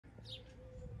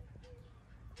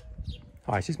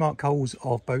Hi, this is Mark Coles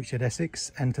of Boatshed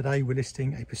Essex, and today we're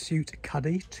listing a Pursuit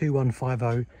Cuddy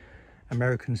 2150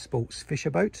 American sports fisher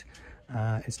boat.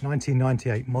 It's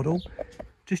 1998 model.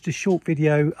 Just a short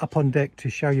video up on deck to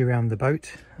show you around the boat.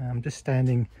 I'm just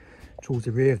standing towards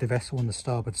the rear of the vessel on the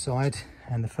starboard side,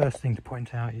 and the first thing to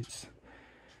point out, it's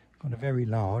got a very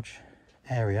large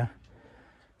area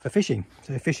for fishing.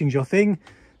 So if fishing's your thing,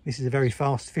 this is a very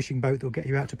fast fishing boat that will get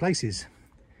you out to places.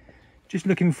 Just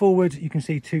looking forward, you can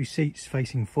see two seats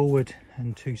facing forward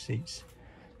and two seats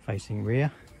facing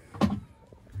rear.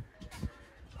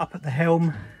 Up at the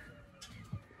helm,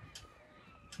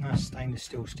 nice stainless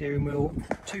steel steering wheel,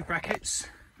 two brackets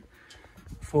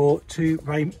for two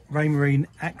Raymarine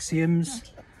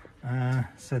Axioms.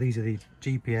 So these are the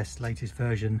GPS latest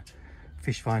version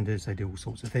fish finders. They do all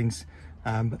sorts of things,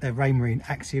 but they're Raymarine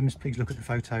Axioms. Please look at the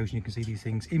photos and you can see these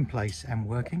things in place and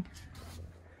working.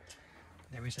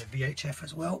 There is a VHF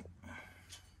as well.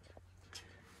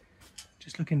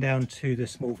 Just looking down to the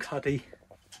small cuddy.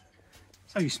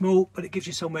 It's only small, but it gives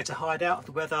you somewhere to hide out of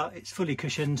the weather. It's fully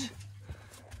cushioned.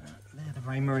 They're the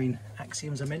Raymarine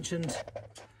Axioms I mentioned.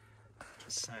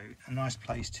 So a nice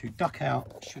place to duck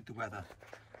out should the weather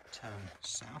turn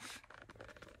south.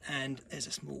 And there's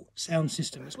a small sound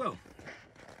system as well.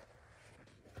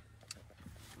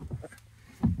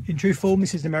 In true form,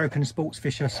 this is an American sports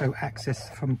fisher, so access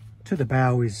from to the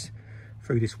bow is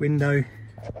through this window,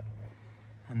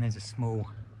 and there's a small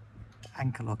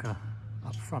anchor locker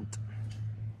up front.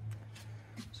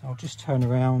 So I'll just turn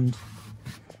around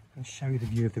and show you the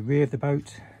view of the rear of the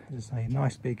boat. There's a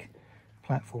nice big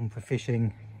platform for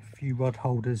fishing, a few rod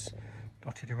holders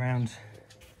dotted around,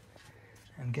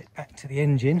 and get back to the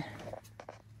engine.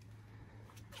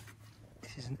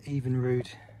 This is an Evinrude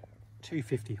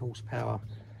 250 horsepower,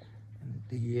 and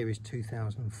the year is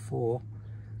 2004.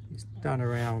 It's done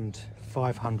around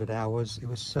 500 hours. It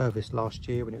was serviced last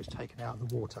year when it was taken out of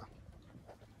the water.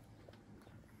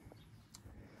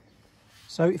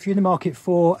 So if you're in the market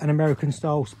for an American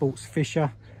style sports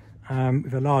fisher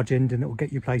with a large engine that will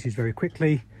get you places very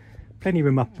quickly, plenty of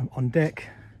room up on deck,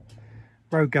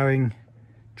 road going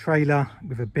trailer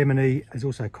with a bimini, there's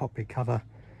also a cockpit cover,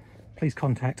 please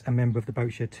contact a member of the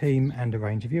Boatshed team and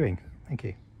arrange a viewing. Thank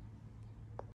you.